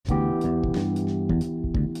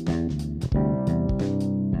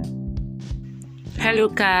Hello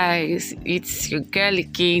guys, it's your girl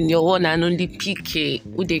again, your one and only PK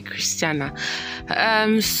Ude Christiana.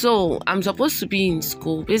 So I'm supposed to be in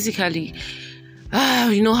school. Basically,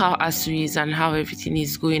 you know how ASUU is and how everything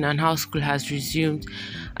is going and how school has resumed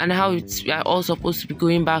and how we are all supposed to be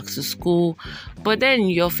going back to school. But then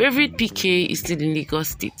your favorite PK is still in Lagos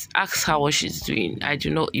State. Ask her what she's doing. I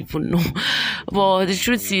do not even know. But the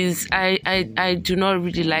truth is, I do not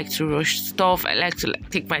really like to rush stuff. I like to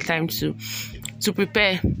take my time to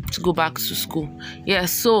prepare to go back to school. Yeah,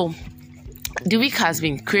 so the week has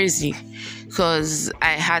been crazy because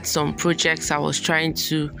I had some projects I was trying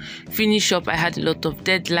to finish up. I had a lot of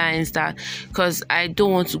deadlines because I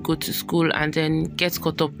don't want to go to school and then get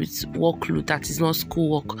caught up with workload that is not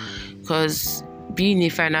schoolwork, because being a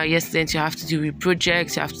final year student, you have to deal with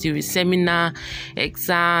projects, you have to deal with seminar,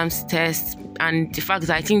 exams, tests, and the fact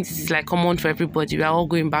that I think this is like common for everybody. We are all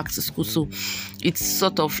going back to school, so it's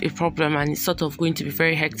sort of a problem and it's sort of going to be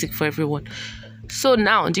very hectic for everyone. So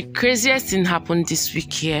now the craziest thing happened this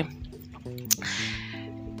week here.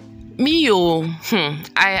 I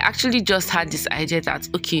actually just had this idea that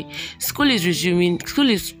okay, school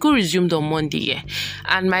resumed on Monday, yeah,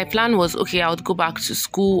 and my plan was okay, I would go back to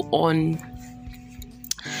school on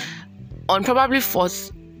probably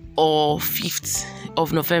 4th or 5th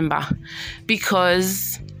of November,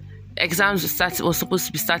 because exams was supposed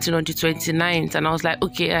to be starting on the 29th, and I was like,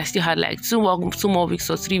 okay, I still had like two more weeks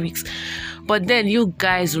or 3 weeks. But then you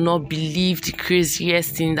guys will not believe the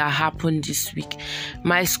craziest thing that happened this week.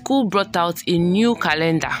 My school brought out a new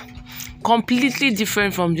calendar, completely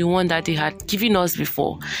different from the one that they had given us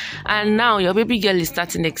before, and now your baby girl is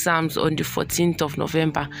starting exams on the 14th of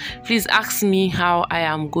November. Please ask me how I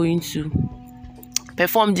am going to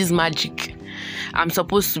perform this magic. I'm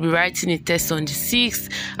supposed to be writing a test on the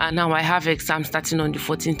 6th, and now I have exams starting on the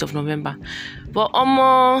 14th of November. But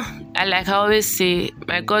like I always say,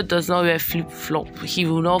 my God does not wear flip-flop. He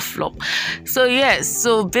will not flop. So yes,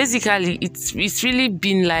 so basically it's really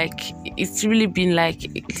been like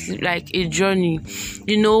a journey.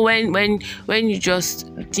 You know, when you just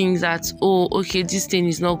think that, oh, okay, this thing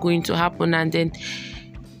is not going to happen, and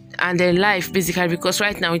then life, basically, because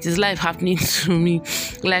right now it is life happening to me.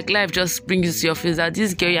 Like life just brings you to your face that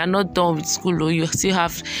this girl, you are not done with school, or you still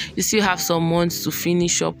have some months to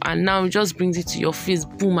finish up, and now it just brings it to your face,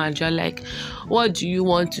 boom, and you're like, what do you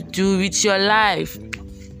want to do with your life?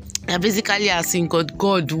 I basically asking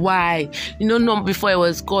God, why? You know, not before it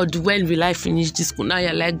was God, when will I finish this school? Now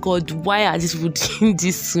you're like, God, why are these people doing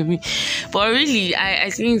this to me? But really,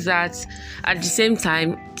 I think that at the same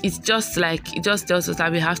time, it just tells us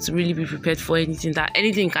that we have to really be prepared for anything, that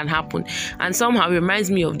anything can happen. And somehow it reminds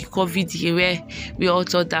me of the COVID year, where we all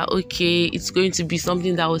thought that okay, it's going to be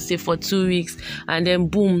something that will stay for 2 weeks, and then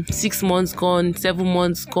boom, 6 months gone, 7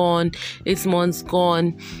 months gone, 8 months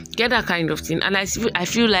gone, get that kind of thing. And I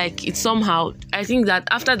feel like it's somehow, I think that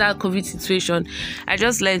after that COVID situation, I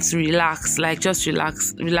just learned to relax, like just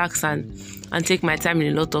relax and take my time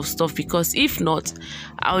in a lot of stuff, because if not,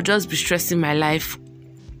 I'll just be stressing my life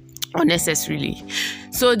unnecessarily.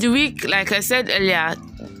 So the week, like I said earlier,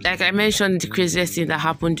 like I mentioned, the craziest thing that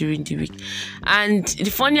happened during the week, and the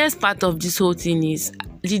funniest part of this whole thing is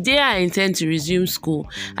the day I intend to resume school,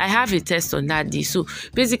 I have a test on that day. So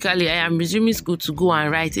basically, I am resuming school to go and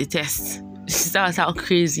write a test. That's how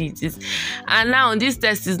crazy it is. And now this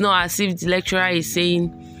test is not as if the lecturer is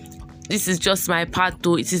saying this is just my part,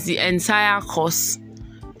 though. It is the entire course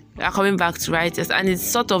are coming back to write test, and it's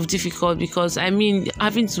sort of difficult because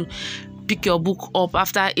having to pick your book up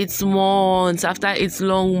after 8 months, after 8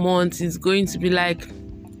 long months, is going to be like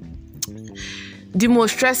the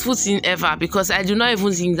most stressful thing ever, because I do not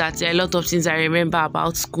even think that there are a lot of things I remember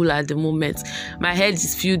about school at the moment. My head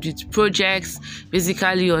is filled with projects,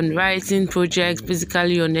 basically on writing projects,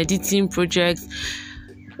 basically on editing projects,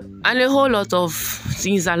 and a whole lot of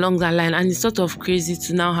things along that line, and it's sort of crazy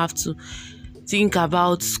to now have to think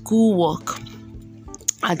about schoolwork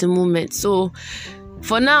at the moment. So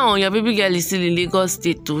for now, your baby girl is still in Lagos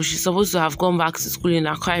State too. She's supposed to have gone back to school in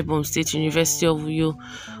Akwa Ibom State University of Uyo,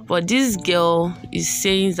 but this girl is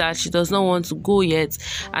saying that she does not want to go yet,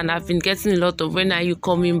 and I've been getting a lot of when are you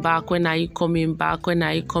coming back, when are you coming back, when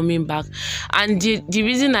are you coming back. And the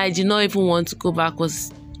reason I did not even want to go back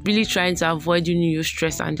was really trying to avoid UNIU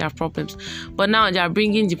stress and their problems. But now they are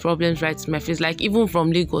bringing the problems right to my face. Like even from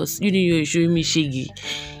Lagos, UNIU is showing me shaggy.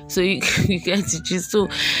 So you get to choose. So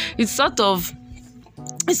it's sort of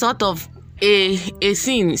a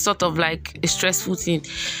thing, sort of like a stressful thing.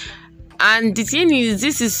 And the thing is,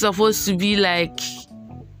 this is supposed to be like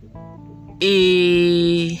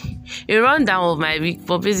a rundown of my week,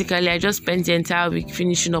 but basically I just spent the entire week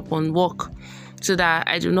finishing up on work so that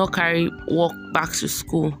I do not carry work back to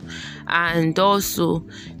school. And also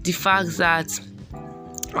the fact that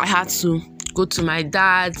I had to go to my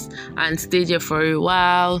dad's and stay there for a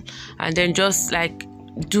while, and then just like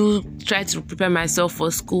try to prepare myself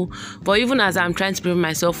for school. But even as I'm trying to prepare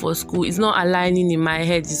myself for school, it's not aligning in my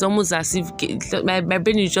head. It's almost as if my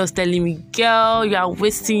brain is just telling me, girl, you are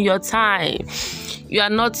wasting your time. You are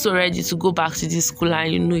not so ready to go back to this school,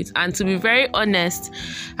 and you know it. And to be very honest,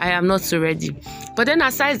 I am not so ready. But then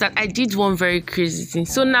aside that, I did one very crazy thing.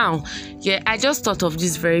 So now, I just thought of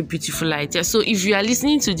this very beautiful idea. So if you are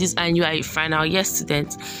listening to this and you are a final year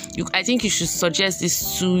student, I think you should suggest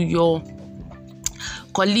this to your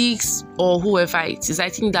colleagues or whoever it is. I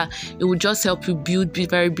think that it will just help you build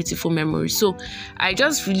very beautiful memories. So I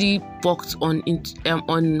just really worked on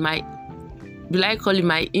my, will I call it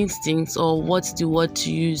my instincts, or what's the word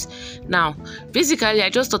to use now? Basically, I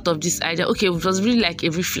just thought of this idea. Okay, it was really like a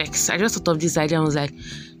reflex. I just thought of this idea and was like,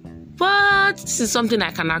 but this is something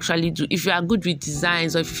I can actually do. If you are good with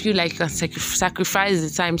designs, or if you feel like you can sacrifice the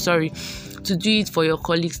time, to do it for your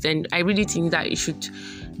colleagues, then I really think that you should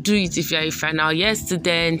do it if you're a final year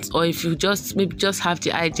student, or if you just have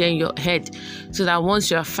the idea in your head, so that once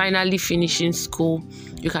you're finally finishing school,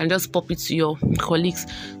 you can just pop it to your colleagues.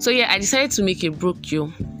 So I decided to make a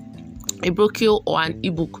brochure or an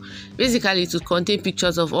ebook. Basically, to contain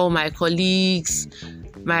pictures of all my colleagues,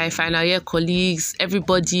 my final year colleagues,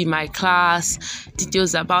 everybody in my class,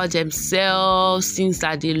 details about themselves, things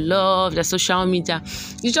that they love, their social media.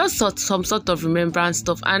 It's just some sort of remembrance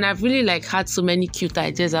stuff. And I've really had so many cute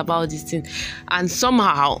ideas about this thing. And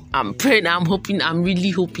somehow I'm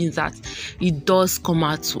really hoping that it does come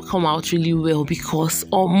out really well, because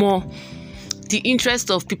the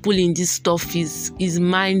interest of people in this stuff is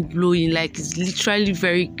mind-blowing. It's literally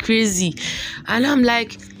very crazy. And I'm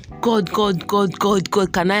like, God,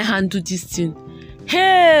 can I handle this thing?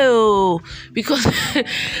 Hell, because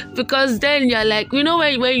then you're like, when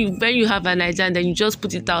you have an idea and then you just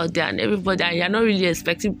put it out there and everybody, and you're not really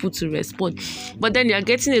expecting people to respond, but then you're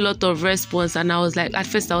getting a lot of response. And I was like, at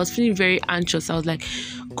first I was feeling very anxious. I was like,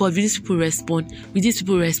 God, will these people respond?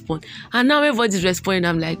 And now everybody's responding.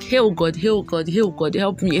 I'm like, hey, God,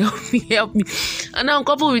 help me. And now,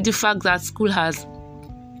 coupled with the fact that school has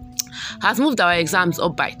moved our exams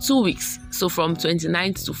up by 2 weeks, so from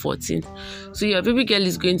 29th to 14th. So your baby girl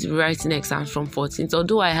is going to be writing exams from 14th,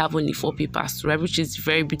 although I have only 4 papers to write, which is a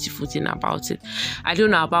very beautiful thing about it. I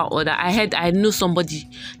don't know about other. I know somebody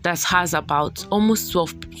that has about almost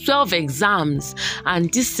 12 exams,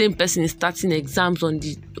 and this same person is starting exams on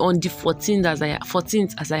the 14th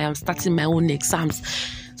as I am starting my own exams.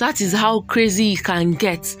 That is how crazy it can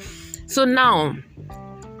get. So now,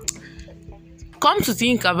 come to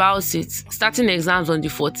think about it, starting exams on the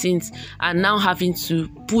 14th and now having to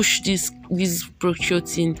push this brochure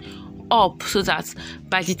thing up, so that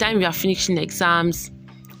by the time we are finishing exams,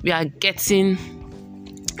 we are getting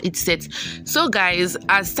it set. So guys,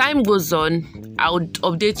 as time goes on, I would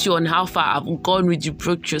update you on how far I've gone with the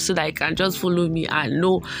brochure, so that you can just follow me and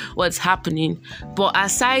know what's happening. But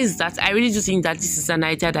aside that, I really do think that this is an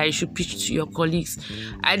idea that you should pitch to your colleagues.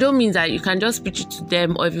 I don't mean that you can just pitch it to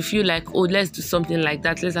them, or if you feel like, oh, let's do something like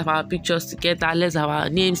that, let's have our pictures together, let's have our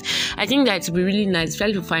names. I think that it would be really nice,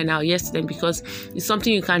 especially to find out yesterday, because it's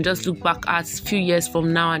something you can just look back at a few years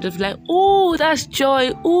from now and just be like, oh, that's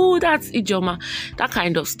Joy, oh, that's Ijoma, that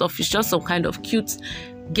kind of stuff. It's just some kind of cute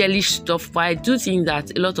girlish stuff, but I do think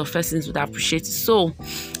that a lot of persons would appreciate it. So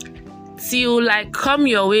see you come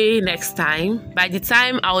your way next time. By the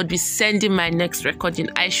time I would be sending my next recording,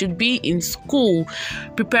 I should be in school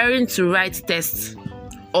preparing to write tests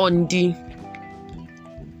on the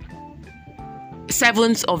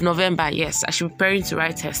 7th of November. Yes, I should be preparing to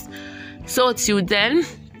write tests. So till then,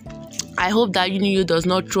 I hope that UNIU does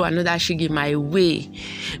not throw another shiggy my way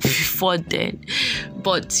before then.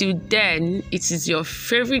 But till then, it is your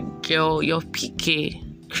favorite girl, your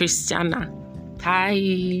PK, Christiana.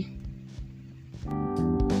 Bye.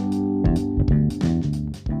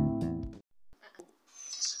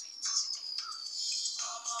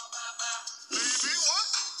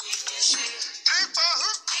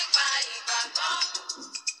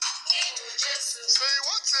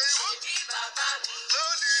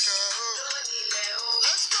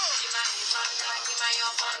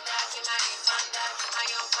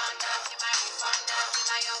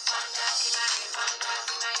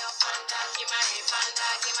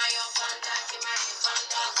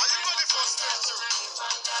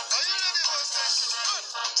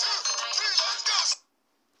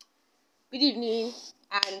 Good evening,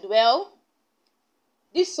 and well,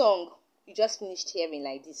 this song you just finished hearing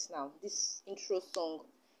like this now, this intro song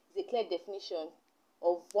is a clear definition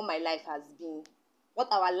of what my life has been, what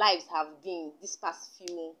our lives have been this past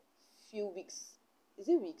few weeks. Is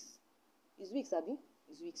it weeks? Is weeks, Abby?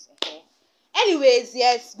 Is weeks. Okay. Anyways,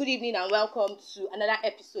 yes, good evening and welcome to another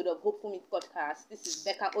episode of Hopeful Meet Podcast. This is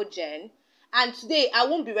Becca Ojen, and today I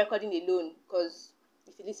won't be recording alone because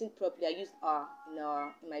if you listen properly, I used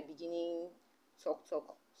in my beginning talk stuff.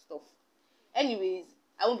 Anyways,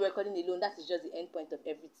 I won't be recording alone. That is just the end point of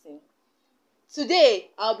everything. Today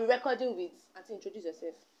I'll be recording with Auntie. Introduce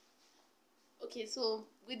yourself. Okay, so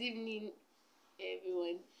good evening,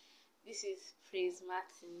 everyone. This is Praise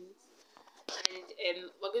Martins, and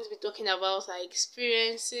we're going to be talking about our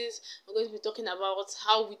experiences. We're going to be talking about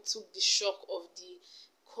how we took the shock of the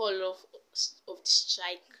call of the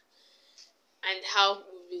strike and how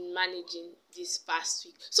we've been managing this past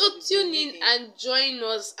week. So tune in and join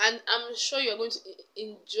us, and I'm sure you're going to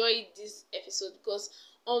enjoy this episode because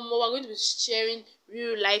we're going to be sharing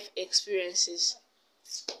real life experiences.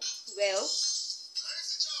 Well,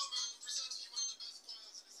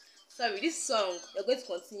 sorry, this song you're going to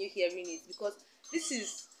continue hearing it because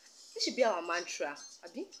this should be our mantra.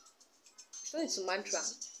 Abi, it's not into mantra.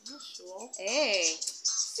 I'm not sure.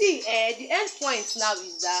 See, the end point now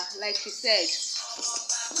is that, like she said,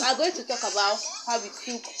 we are going to talk about how we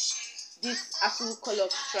took this ASUU call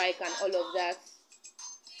of strike and all of that.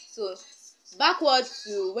 So, backward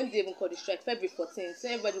to when they even called the strike, February 14th. So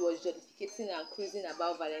everybody was justificating and cruising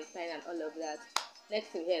about Valentine and all of that. Next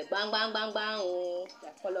thing here, bang bang bang bang, oh,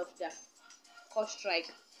 their call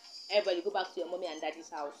strike. Everybody go back to your mommy and daddy's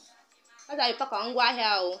house. That's how you pack on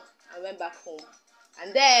here and went back home.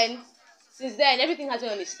 And then since then everything has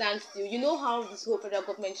been on a standstill. You know how this whole federal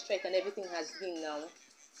government strike and everything has been now.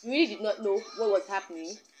 We really did not know what was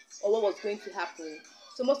happening or what was going to happen.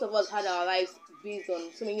 So most of us had our lives based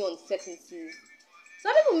on so many uncertainties.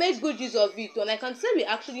 Some people made good use of it, and I can say we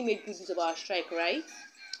actually made good use of our strike, right?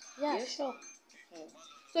 Yeah, Yes. sure.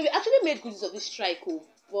 So we actually made good use of this strike,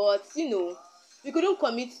 but we couldn't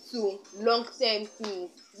commit to long-term things.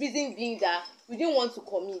 Reason being that we didn't want to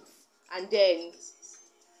commit, and then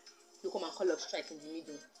you come and call us strike in the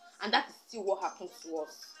middle, and that is still what happened to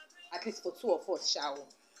us. At least for two of us, shall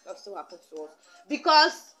that still happened to us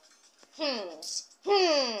because in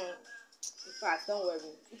fact, don't worry.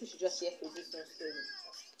 People should just hear Producer's story.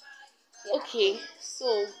 Yeah.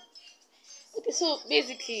 So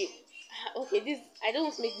basically, this I don't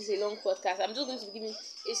want to make this a long podcast. I'm just going to be giving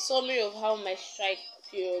a summary of how my strike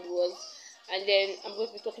period was, and then I'm going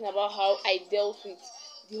to be talking about how I dealt with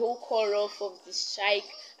the whole core off of the strike,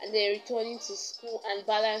 and then returning to school and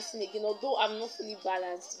balancing again. Although I'm not fully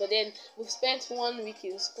balanced, but then we've spent 1 week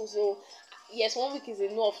in school, so yes, 1 week is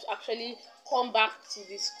enough to actually come back to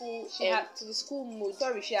the school to the school mood.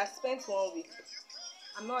 Sorry, she has spent 1 week.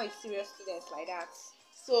 I'm not a serious student like that.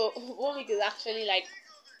 So 1 week is actually like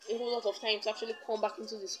a whole lot of time to actually come back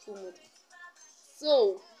into the school mood.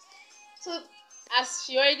 So as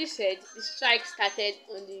she already said, the strike started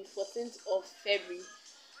on the 14th of February,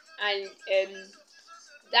 and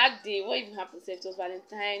that day, what even happened? It was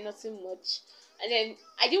Valentine, nothing much, and then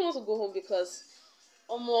I didn't want to go home because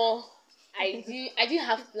I didn't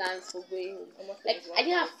have plans for going home. Like I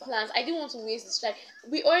didn't have plans. I didn't want to waste the strike.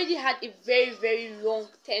 We already had a very, very long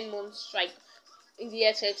 10-month strike in the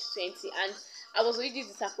year 2020, and I was really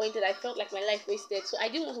disappointed. I felt like my life wasted, so I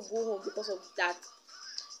didn't want to go home because of that.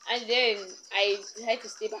 And then I decided to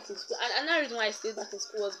stay back in school. And another reason why I stayed back in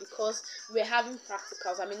school was because we were having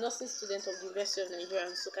practicals. I'm a nursing student of the University of Nigeria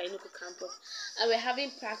on Soka Inuku campus, and we're having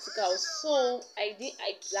practicals. So I didn't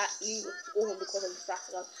exactly go home because of the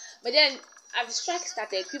practicals. But then as the strike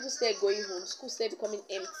started, people started going home. School started becoming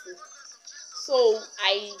empty. So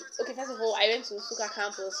first of all, I went to Soka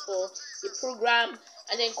campus for a program,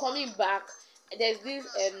 and then coming back, there's this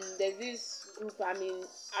group,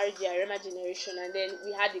 RG, Rema Generation, and then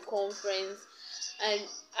we had the conference, and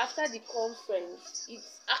after the conference, it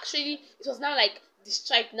was now like the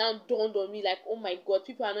strike now dawned on me, like, oh my god,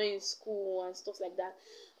 people are not in school and stuff like that.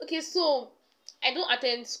 Okay, so I don't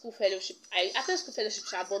attend school fellowship. I attend school fellowship,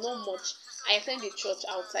 but not much. I attend the church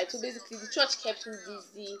outside. So basically, the church kept me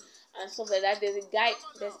busy and stuff like that. There's a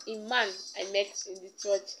man I met in the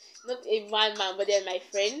church. Not a man, but then my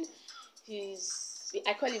friend.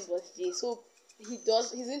 I call him Boss J. So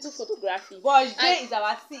he's into photography. Boss J is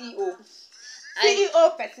our CEO.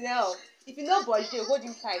 CEO personnel. If you know Boss J, hold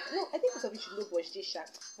him tight. No, I think most of you should know Boss J, Sha.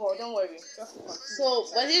 But don't worry. Just continue. So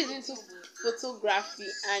Boss J is into photography,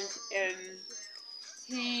 and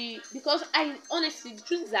because I honestly, the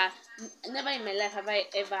truth is that never in my life have I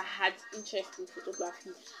ever had interest in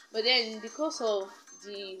photography, but then because of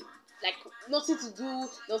the like nothing to do.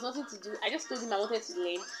 There was nothing to do. I just told him I wanted to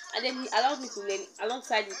learn, and then he allowed me to learn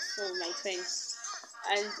alongside with some of my friends.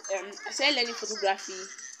 And I started learning photography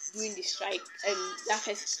during the strike. That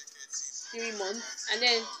first 3 months, and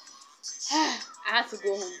then I had to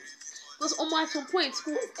go home because almost at some point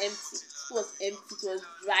school was empty. School was empty. It was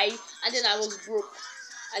dry, and then I was broke,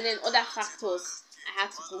 and then other factors. I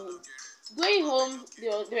had to go home. Going home,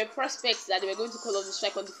 there were prospects that they were going to call off the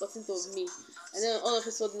strike on the 14th of May, and then all of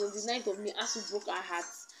a sudden on the 9th of May, ASUU broke our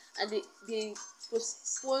hearts, and they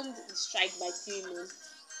postponed the strike by 3 months.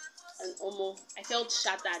 And I felt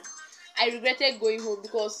shattered. I regretted going home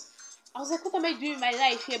because I was like, what am I doing in my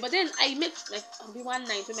life here? But then I met like on the one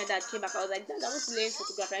night when my dad came back, I was like, Dad, I want to learn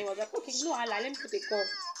photography. And he was like, okay, no, Allah, let me put a call.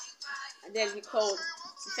 And then he called.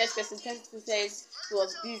 The first person said he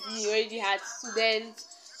was busy, he already had students,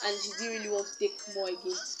 and he didn't really want to take more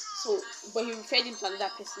again. So, but he referred him to another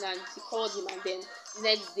person, and he called him. And then the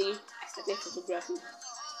next day, I started photography.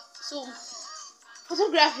 So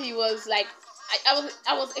photography was like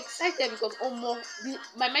I was excited because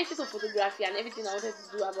my mindset of photography and everything I wanted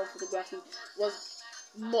to do about photography was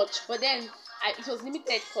much, but then it was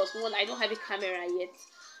limited because one, I don't have a camera yet,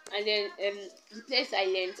 and then the place I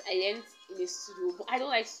learned in a studio, but I don't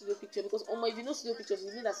like studio picture because if you know studio pictures,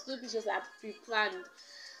 you know that studio pictures are pre-planned,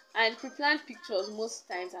 and pre-planned pictures most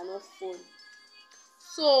times are not fun.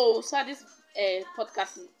 So this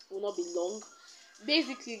podcast will not be long.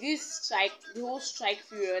 Basically, the whole strike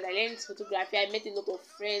period, I learned photography. I met a lot of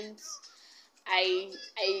friends. I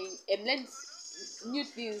learned new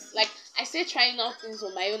things. Like I started trying out things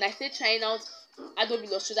on my own. I started trying out Adobe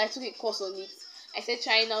Illustrator. I took a course on it. I started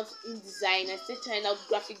trying out InDesign. I started trying out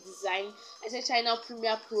graphic design. I started trying out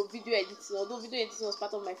Premiere Pro, video editing. Although video editing was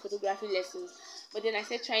part of my photography lessons, but then I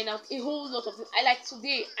started trying out a whole lot of things.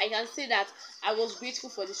 Today I can say that I was grateful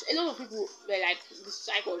for this. A lot of people were like, the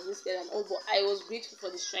strike was wasted and all, but I was grateful for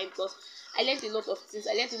the strike because I learned a lot of things.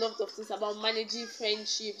 I learned a lot of things about managing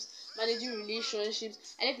friendships, managing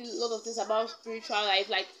relationships. I learned a lot of things about spiritual life,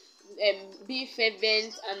 like being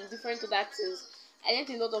fervent and different other things. I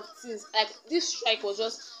learned a lot of things. Like this strike was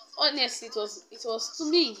just, honestly, it was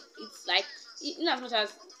to me, it's like, in as much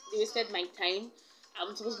as they wasted my time,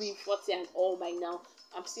 I'm supposed to be in 40 and all by now.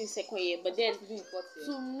 I'm still in second year, but then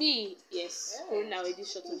to me, yes, Corona already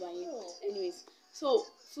shut over here. Anyways, so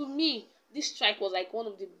to me, this strike was like one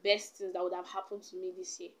of the best things that would have happened to me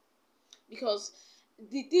this year, because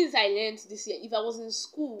the things I learned this year, if I was in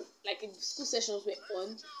school, like if school sessions were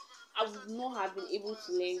on, I would not have been able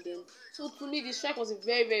to learn them. So to me, the strike was a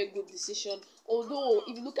very, very good decision. Although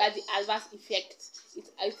if you look at the adverse effect,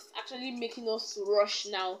 it's actually making us to rush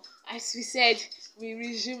now. As we said, I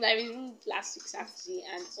resumed last week Saturday,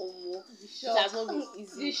 and it has not been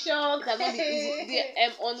easy. It has not been easy.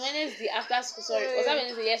 On Wednesday after school, sorry, was that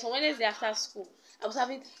Wednesday? Yes, on Wednesday after school, I was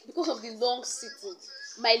having, because of the long sitting,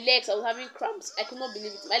 my legs, I was having cramps. I could not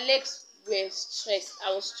believe it. My legs were stressed.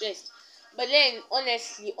 I was stressed. But then,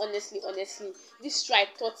 honestly, this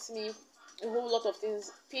strike taught me a whole lot of things.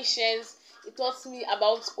 Patience. It taught me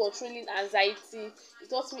about controlling anxiety. It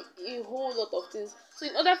taught me a whole lot of things. So,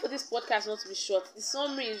 in order for this podcast not to be short, the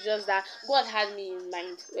summary is just that God had me in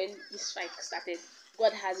mind when this strike started.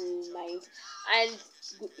 God had me in mind,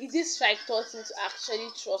 and this strike taught me to actually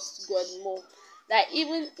trust God more. That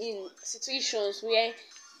even in situations where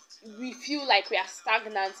we feel like we are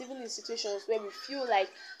stagnant, even in situations where we feel like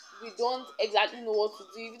we don't exactly know what to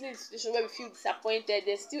do, even in situations where we feel disappointed,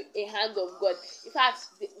 there's still a hand of God. In fact,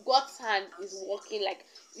 God's hand is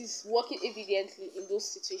working evidently in those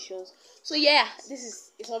situations. So yeah, this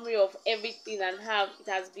is a summary of everything and how it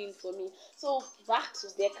has been for me. So back to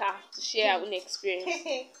Becca to share our own experience.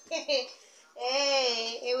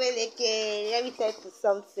 Hey, Eweleke, let me tell you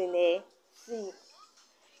something. See,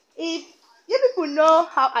 if you people know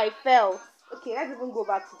how I felt, okay, let's even go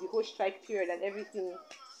back to the whole strike period and everything.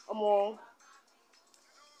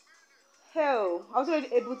 Hell, I was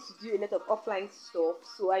already able to do a lot of offline stuff,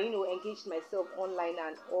 so I, engaged myself online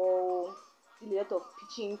and all, did a lot of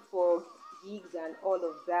pitching for gigs and all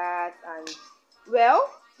of that. And well,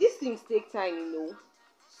 these things take time.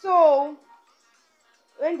 So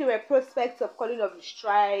when there were prospects of calling off the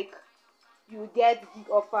strike, you would get gig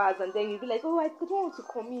offers, and then you'd be like, oh, I don't want to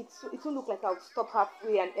commit, so it won't look like I'll stop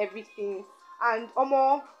halfway and everything. And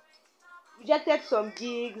rejected some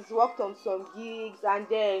gigs, worked on some gigs, and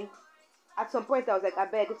then at some point I was like, I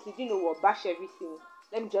beg, okay, do you know what, bash everything.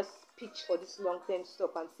 Let me just pitch for this long term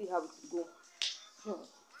stuff and see how it will go.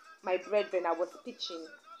 My brethren, I was pitching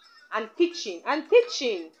and pitching and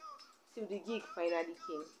pitching till the gig finally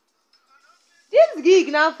came. This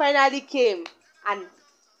gig now finally came, and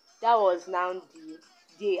that was now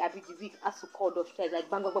day, I be the week as to call of strike, like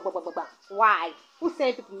bang, bang, bang, bang, bang, bang, bang. Why? Who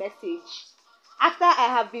sent people message? After I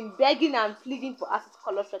have been begging and pleading for ASUU to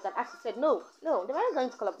call off strike, and ASUU said, no, they weren't going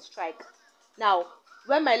to call off the strike. Now,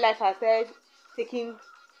 when my life has started taking,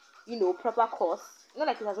 proper course, not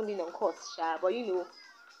like it hasn't been on course, but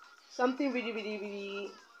something really, really,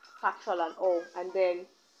 really factual and all, and then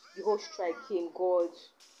the whole strike came, God.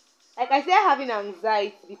 Like, I started having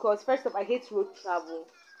anxiety because, first off, I hate road travel.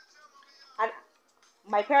 And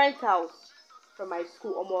my parents' house from my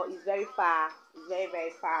school, is very far. It's very,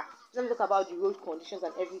 very far. Let me talk about the road conditions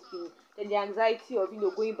and everything. Then the anxiety of,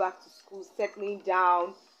 going back to school, settling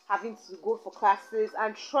down, having to go for classes.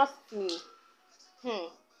 And trust me,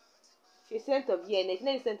 if you're a student of ENN, if you're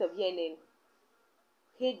not a student of ENN,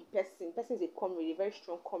 hate the person. Person is a comrade, a very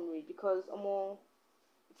strong comrade, because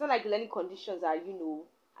it's not like the learning conditions are, are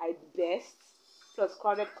the best. Plus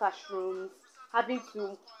crowded classrooms, having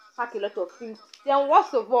to pack a lot of things. Then the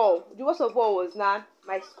worst of all was now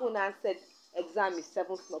my school now said exam is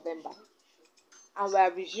 7th November. And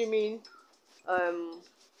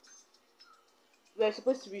we're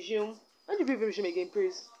supposed to resume. When did we resume again,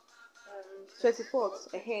 please?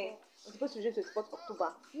 24th. We're supposed to resume 24th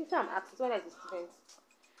October. You say I'm asking, so when is the students?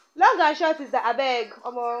 Long and short is that I beg,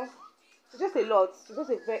 it's just a lot. It's just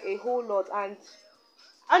a whole lot. And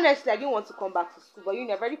honestly, I didn't want to come back to school, but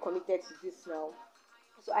I'm very committed to this now.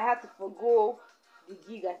 So I had to forgo the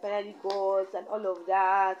gig I finally got and all of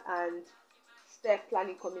that, and start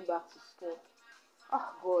planning coming back to school.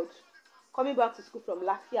 Oh God, coming back to school from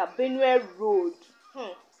Lafia, Benue Road.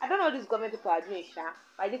 I don't know what these government people are doing, but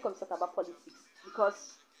I didn't come to talk about politics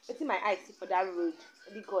because it's in my eyes for that road.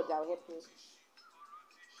 Only God that will help me.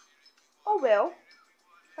 Oh well,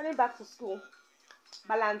 coming back to school,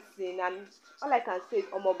 balancing, and all I can say is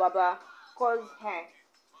Omo Baba, cause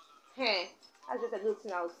that's just a little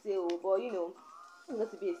thing I would say, but it's going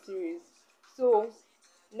to be a series. So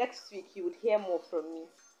next week you would hear more from me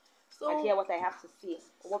and hear what I have to say,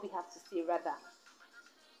 or what we have to say rather.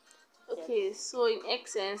 Okay, yes. So in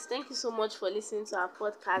essence, thank you so much for listening to our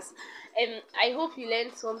podcast. I hope you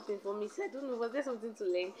learned something from it. I don't know, was there something to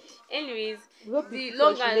learn? Anyways, the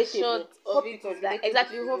long and short of it is that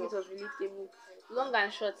exactly, hope it was relatable. Long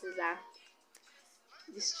and short is that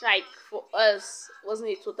the strike for us wasn't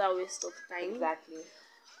a total waste of time. Exactly.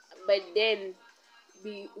 But then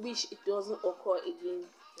we wish it doesn't occur again.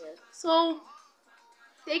 Yes. So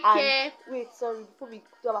take care. Wait, sorry, before we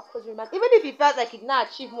do our closing remarks, even if you felt like you did not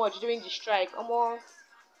achieve much during the strike,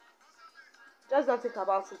 just don't think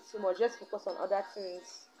about it too much. Just focus on other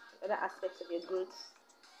things, other aspects of your growth.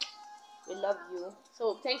 We love you.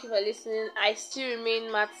 So thank you for listening. I still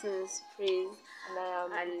remain Martin's praise, and I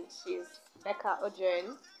am, and she's Becca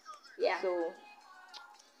Ojen. Yeah. So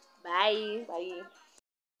bye.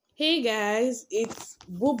 Hey guys, it's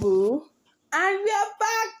Boo Boo, and we are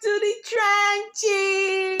back to the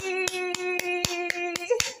trenches.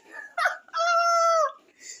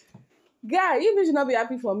 Guy, you should not be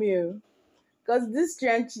happy for me, because this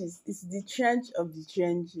trenches is the trench of the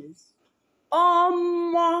trenches.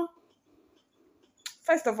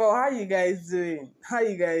 First of all, how you guys doing?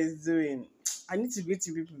 I need to greet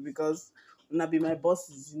you people because una be my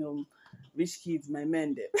bosses, rich kids, my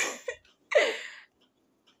men there.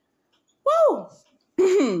 Woo!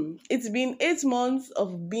 It's been 8 months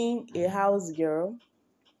of being a house girl,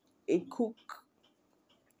 a cook,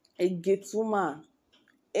 a gate woman,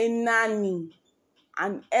 a nanny,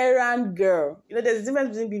 an errand girl. There's a difference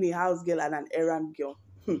between being a house girl and an errand girl.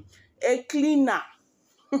 A cleaner,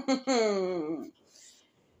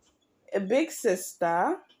 a big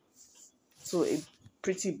sister to a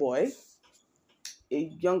pretty boy, a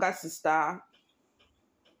younger sister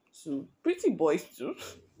to pretty boys too.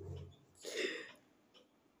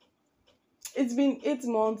 It's been 8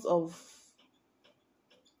 months of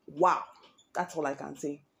wow. That's all I can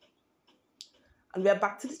say. And we're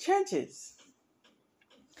back to the trenches.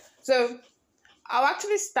 So I'll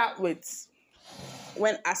actually start with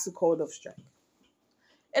when ASUU called off strike.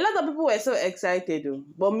 A lot of people were so excited, though,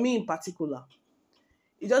 but me in particular,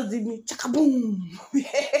 it just did me chaka boom.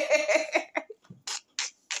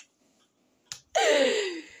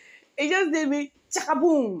 It just did me chaka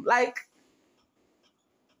boom. Like,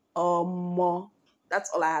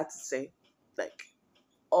 that's all I had to say. Like,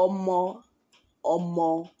 omo.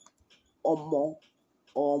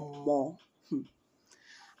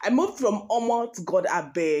 I moved from omo to God I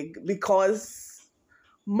beg, because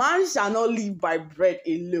man shall not live by bread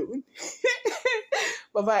alone,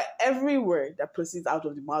 but by every word that proceeds out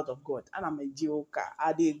of the mouth of God. And I'm a joker.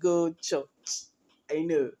 I did go church. I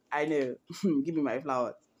know. Give me my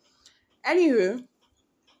flowers. Anywho,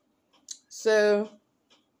 so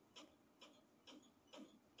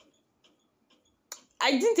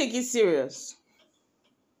I didn't take it serious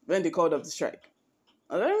when they called off the strike.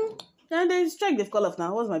 Then they strike, they've called off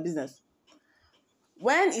now. What's my business?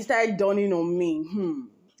 When it started dawning on me,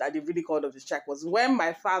 that they really called off the strike was when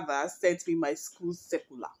my father sent me my school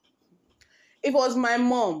circular. If it was my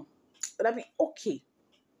mom, I'd be okay.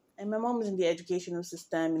 And my mom is in the educational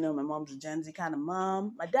system, my mom's a Gen Z kind of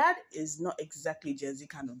mom. My dad is not exactly Gen Z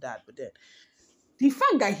kind of dad, but then the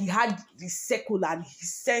fact that he had the circular and he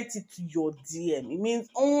sent it to your DM, it means,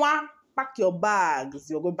 pack your bags,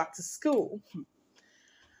 you're going back to school.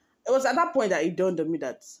 It was at that point that it dawned on me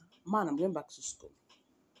that, man, I'm going back to school.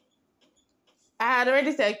 I had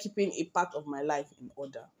already started keeping a part of my life in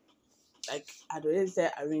order. Like, I had already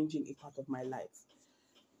started arranging a part of my life.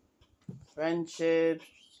 Friendships,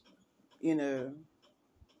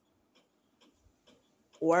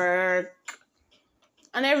 work,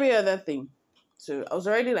 and every other thing. So I was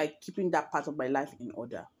already like keeping that part of my life in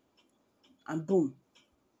order. And boom,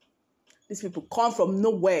 these people come from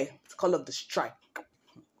nowhere to call off the strike.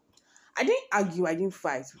 I didn't argue, I didn't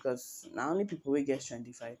fight, because now only people will get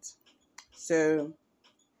strength fight. So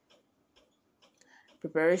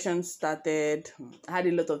preparation started. I had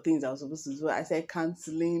a lot of things I was supposed to do. I started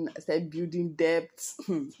canceling. I started building debts.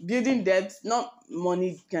 Building debts, not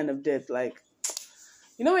money kind of debt. Like,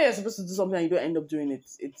 when you're supposed to do something and you don't end up doing it,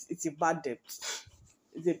 it's a bad debt.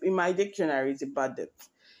 In my dictionary, it's a bad debt.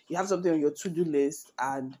 You have something on your to-do list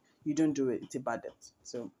and you don't do it, it's a bad debt.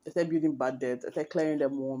 So I started building bad debts. I started clearing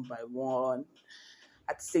them one by one.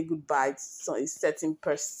 I had to say goodbye to a certain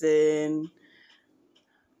person.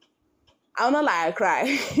 I'm not like I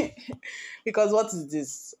cry because what is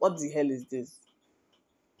this? What the hell is this?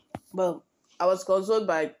 But I was consoled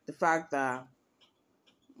by the fact that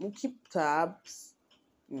we keep tabs,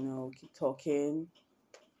 keep talking.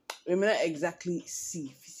 We may not exactly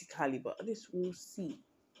see physically, but at least we'll see,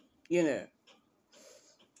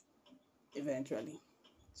 eventually.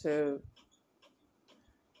 So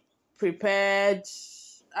prepared,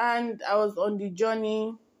 and I was on the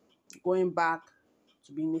journey going back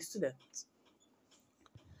to being a student.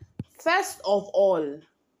 First of all,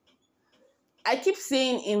 I keep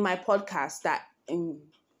saying in my podcast that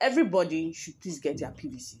everybody should please get their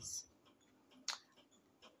PVCs.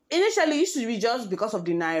 Initially, it used to be just because of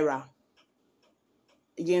the Naira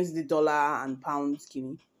against the dollar and pound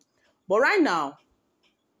skinny. But right now,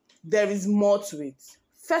 there is more to it.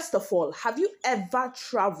 First of all, have you ever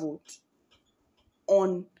traveled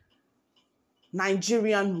on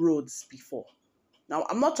Nigerian roads before? Now,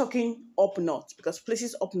 I'm not talking up north, because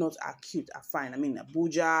places up north are cute, are fine. I mean,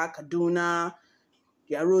 Abuja, Kaduna,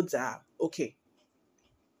 their roads are okay.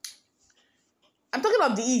 I'm talking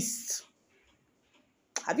of the east.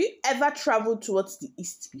 Have you ever traveled towards the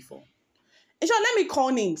east before? In short, let me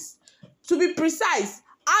call names. To be precise,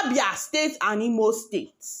 Abia State and Imo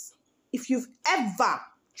State. If you've ever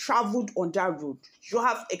traveled on that road, you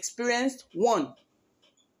have experienced, one,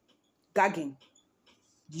 gagging.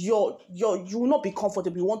 You will not be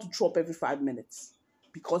comfortable. You want to throw up every 5 minutes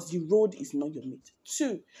because the road is not your mate.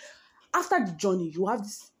 Two, after the journey, you have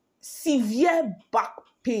this severe back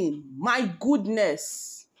pain. My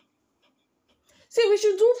goodness. See, we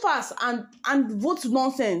should do fast and vote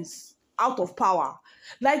nonsense out of power.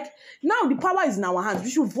 Like, now the power is in our hands. We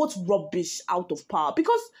should vote rubbish out of power.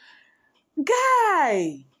 Because,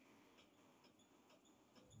 guy,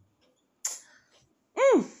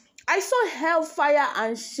 I saw hellfire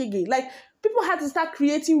and shiggy. Like, people had to start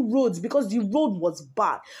creating roads because the road was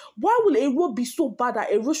bad. Why will a road be so bad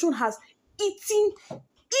that erosion has eaten?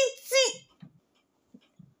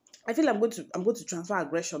 I feel I'm going to transfer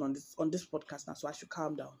aggression on this podcast now, so I should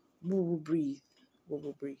calm down. We'll breathe.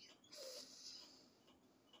 We'll breathe.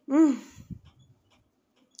 The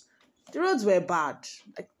roads were bad.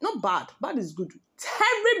 Like, not bad. Bad is good.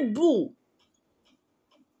 Terrible.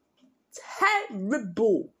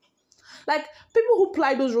 Like, people who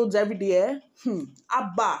ply those roads every day,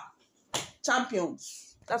 Abba,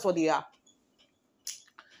 champions. That's what they are.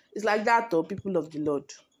 It's like that though, people of the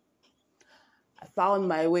Lord. I found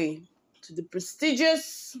my way to the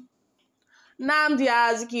prestigious Nnamdi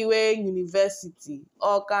Azikiwe University,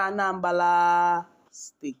 Awka, Anambra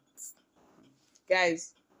State.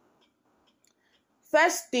 Guys,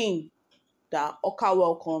 first thing that Awka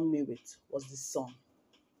welcomed me with was the sun.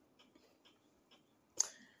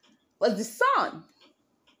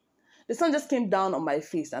 The sun just came down on my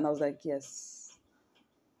face and I was like, yes,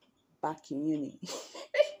 back in uni.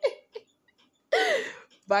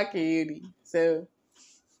 Back in uni. So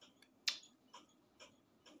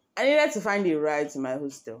I needed to find a ride to my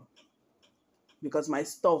hostel because my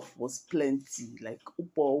stuff was plenty. Like,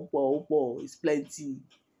 upo, it's plenty.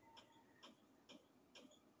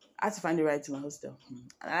 I had to find a ride to my hostel.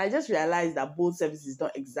 And I just realized that both services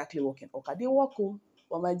don't exactly work in Oka. They work,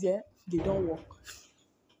 but my dear, they don't work.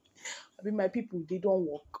 I mean, my people, they don't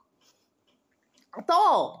work at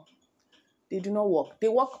all. They do not work. They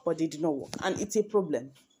work, but they do not work. And it's a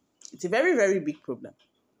problem. It's a very, very big problem.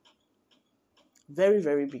 Very,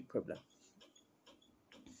 very big problem.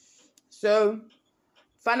 So,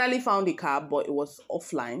 finally found a cab, but it was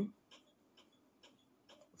offline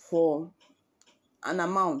for an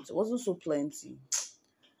amount. It wasn't so plenty.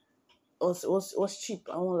 It was cheap,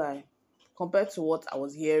 I won't lie. Compared to what I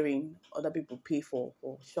was hearing other people pay for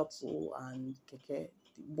shuttle and keke,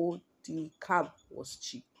 the cab was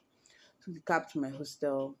cheap. Took the cab to my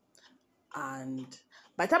hostel, and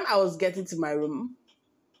by the time I was getting to my room,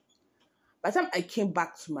 by the time I came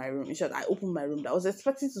back to my room, in short, I opened my room. I was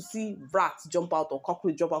expecting to see rats jump out or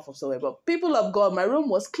cockroach jump out from somewhere, but people of God, my room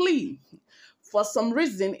was clean. For some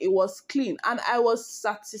reason, it was clean, and I was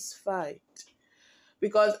satisfied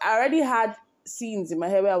because I already had scenes in my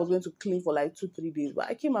head where I was going to clean for like 2-3 days, but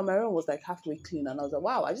I came and my room was like halfway clean, and I was like,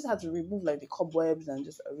 wow, I just had to remove like the cobwebs and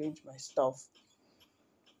just arrange my stuff,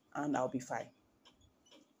 and I'll be fine.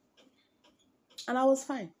 And I was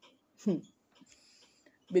fine.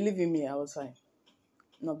 Believe in me, I was fine.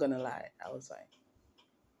 Not gonna lie, I was fine.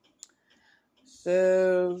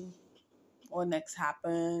 So, what next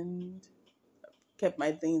happened? Kept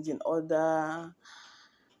my things in order,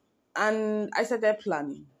 and I started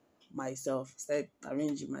planning myself. Started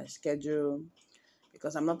arranging my schedule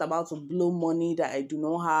because I'm not about to blow money that I do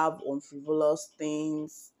not have on frivolous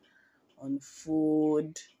things, on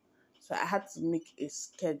food. So I had to make a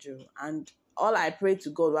schedule, and all I prayed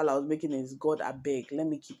to God while I was making it is, God, I beg, let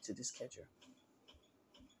me keep to the schedule.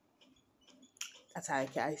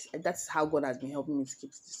 That's how God has been helping me to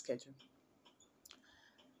keep to the schedule.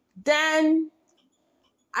 Then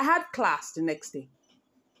I had class the next day.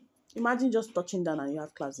 Imagine just touching down and you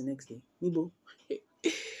have class the next day. Nibo. I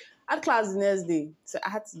had class the next day. So I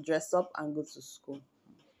had to dress up and go to school.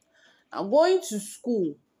 Now going to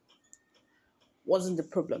school wasn't the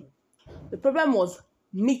problem. The problem was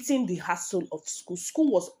meeting the hassle of school.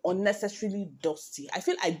 School was unnecessarily dusty. I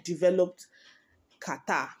feel I developed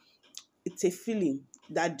catarrh. It's a feeling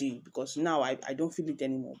that day because now I don't feel it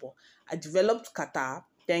anymore. But I developed catarrh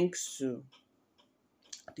thanks to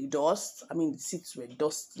the dust. I mean, the seats were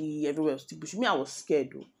dusty, everywhere was still bushy. Me, I was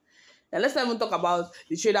scared though. Now let's not even talk about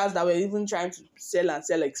the traders that were even trying to sell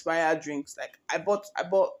expired drinks. Like I bought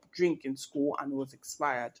drink in school and it was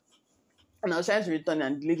expired. And I was trying to return it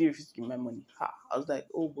and the lady refused to give my money. I was like,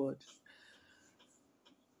 oh God.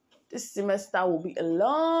 This semester will be a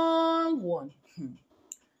long one.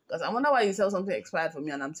 Because I wonder why you sell something expired for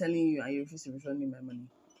me and I'm telling you and you refuse to return me my money.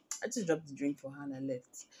 I just dropped the drink for her and I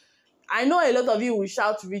left. I know a lot of you will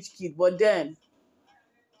shout rich kid, but then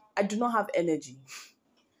I do not have energy.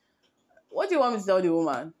 What do you want me to tell the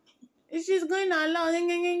woman? If she's going along.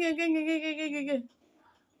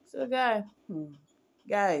 So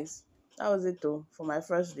guys, that was it though for my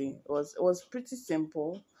first day. It was pretty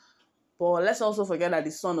simple. But let's also forget that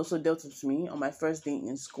the sun also dealt with me on my first day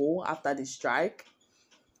in school after the strike.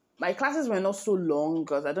 My classes were not so long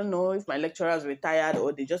because I don't know if my lecturers were tired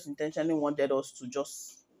or they just intentionally wanted us to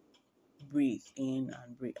just breathe in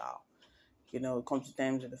and breathe out. You know, come to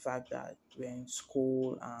terms with the fact that we're in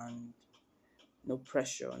school and no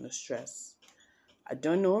pressure, no stress. I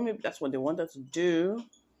don't know, maybe that's what they wanted to do.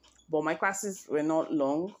 But my classes were not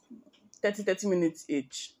long, 30 minutes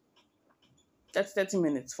each. That's 30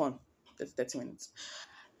 minutes, fun. 30 minutes.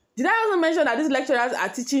 Did I also mention that these lecturers are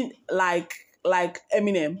teaching like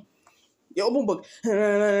Eminem? You open book, you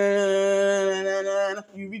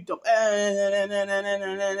read up,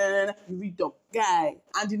 you read up, guy.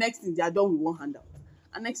 And the next thing, they are done with one handout.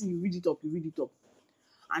 And next thing, you read it up.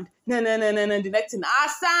 And the next thing,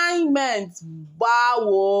 assignment.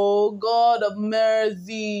 Wow, God of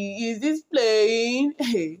mercy. Is this playing?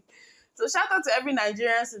 So shout out to every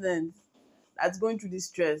Nigerian student that's going through this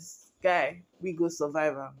stress. Guy, we go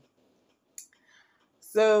survivor.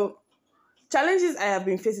 So challenges I have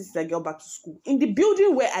been facing since I got back to school. In the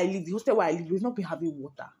building where I live, the hostel where I live, we've not been having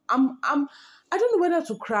water. I don't know whether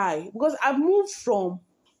to cry because I've moved from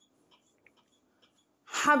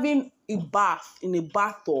having a bath in a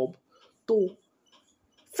bathtub to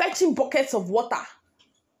fetching buckets of water.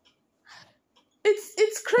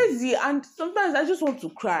 It's crazy, and sometimes I just want to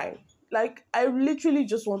cry. Like I literally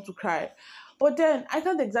just want to cry. But then I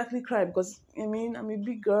can't exactly cry because I'm a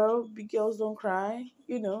big girl. Big girls don't cry,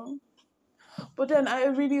 you know. But then I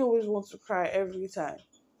really always want to cry every time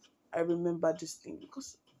I remember this thing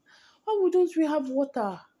because why wouldn't we have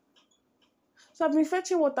water? So I've been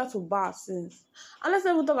fetching water to bath since. And let's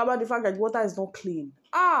not even talk about the fact that the water is not clean.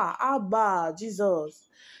 Abba, Jesus.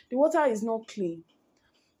 The water is not clean.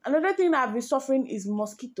 Another thing I've been suffering is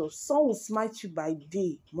mosquitoes. Sun will smite you by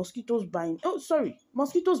day. Mosquitoes by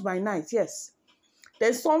night, yes.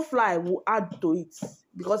 Then sunfly will add to it.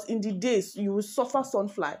 Because in the days, you will suffer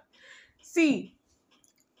sunfly. See,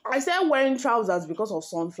 I started wearing trousers because of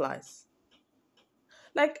sunflies.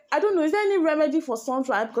 Like, I don't know, is there any remedy for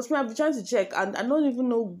sunfly? Because I've been trying to check and I don't even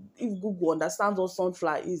know if Google understands what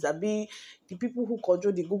sunfly is. I be the people who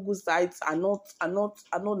control the Google sites are not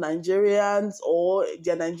Nigerians, or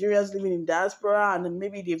they're Nigerians living in diaspora and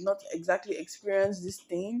maybe they've not exactly experienced this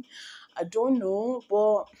thing. I don't know,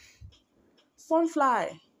 but sunfly.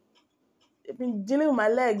 I've been dealing with my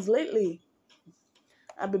legs lately.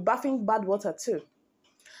 I've been bathing bad water too.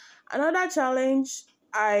 Another challenge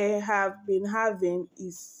I have been having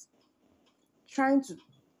is trying to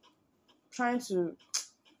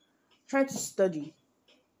study.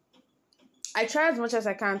 I try as much as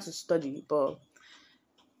I can to study, but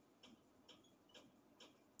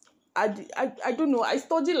I don't know. I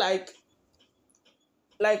study like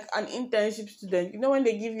an internship student. You know, when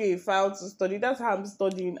they give you a file to study, that's how I'm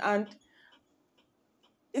studying, and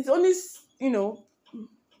it's only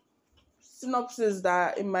synopsis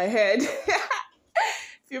that are in my head.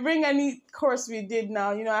 If you bring any course we did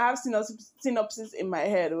now, I have synopsis in my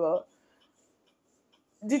head. Well,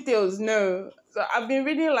 details, no. So I've been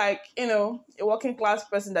reading like, a working class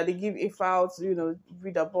person that they give a file to,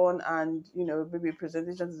 read upon and, maybe a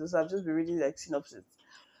presentation to do. So I've just been reading like synopsis.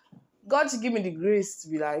 God should give me the grace to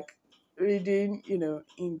be like reading, in.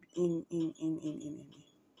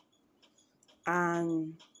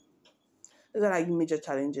 And those are like major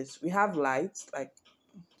challenges. We have lights, like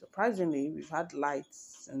surprisingly, we've had lights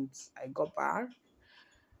since I got back.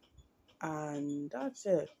 And that's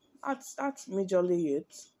it. That's majorly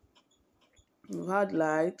it. We've had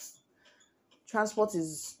lights. Transport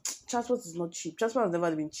is not cheap. Transport has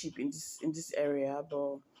never been cheap in this area,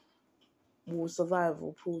 but we'll survive,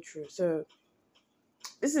 we'll pull through. So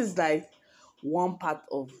this is like one part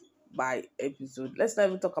of my episode. Let's not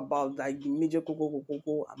even talk about like the major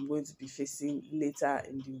coco I'm going to be facing later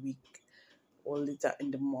in the week or later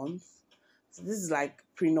in the month. So this is like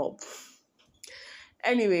prenup.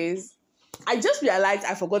 Anyways, I just realized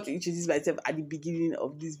I forgot to introduce myself at the beginning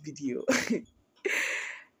of this video.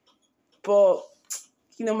 But,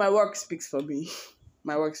 my work speaks for me.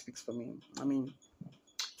 My work speaks for me. I mean,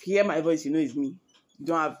 if you hear my voice, it's me. You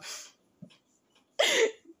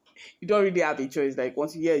don't really have a choice. Like,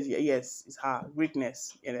 once you hear it, yes, it's her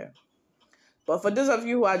greatness, But for those of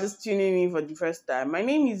you who are just tuning in for the first time, my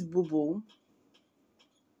name is Bubu.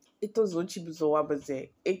 Itozo Chibuzo Wabaze,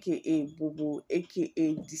 aka Bubu,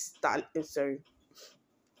 aka Distal. Sorry.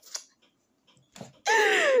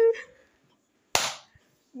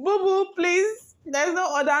 Bubu, please. There's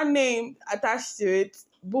no other name attached to it.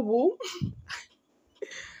 Bubu.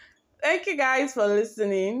 Thank you guys for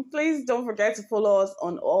listening. Please don't forget to follow us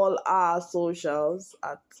on all our socials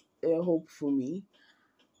at Hope For Me.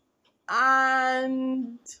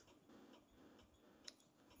 And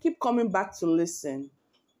keep coming back to listen.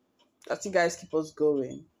 As you guys keep us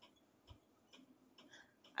going.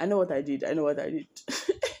 I know what I did. I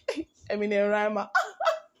mean, a rhymer.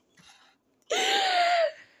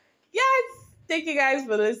 Yes. Thank you guys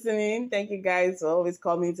for listening. Thank you guys for always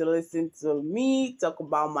coming to listen to me, talk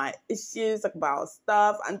about my issues, talk about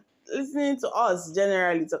stuff, and listening to us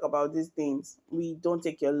generally talk about these things. We don't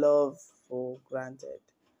take your love for granted.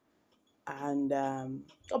 And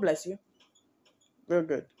God bless you. Real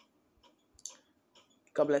good.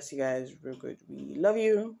 God bless you guys. Real good. We love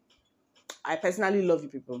you. I personally love you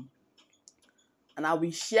people. And I'll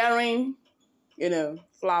be sharing,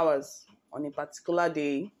 flowers on a particular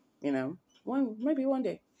day, maybe one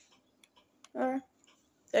day. All right.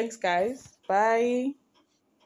 Thanks, guys. Bye.